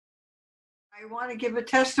I want to give a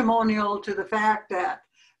testimonial to the fact that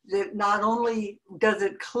not only does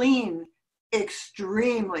it clean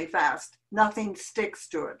extremely fast, nothing sticks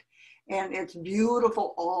to it, and it's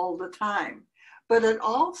beautiful all the time, but it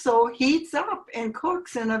also heats up and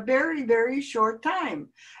cooks in a very, very short time.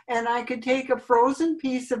 And I could take a frozen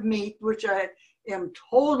piece of meat, which I am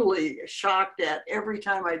totally shocked at every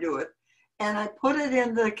time I do it, and I put it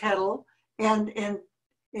in the kettle and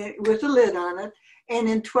with a lid on it, and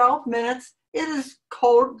in 12 minutes, it is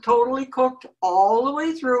totally cooked all the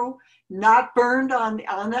way through, not burned on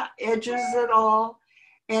the edges at all,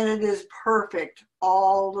 and it is perfect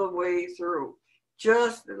all the way through.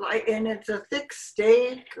 Just like, and it's a thick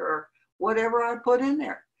steak or whatever I put in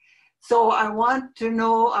there. So I want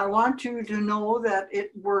you to know that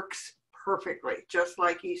it works perfectly, just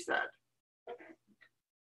like he said.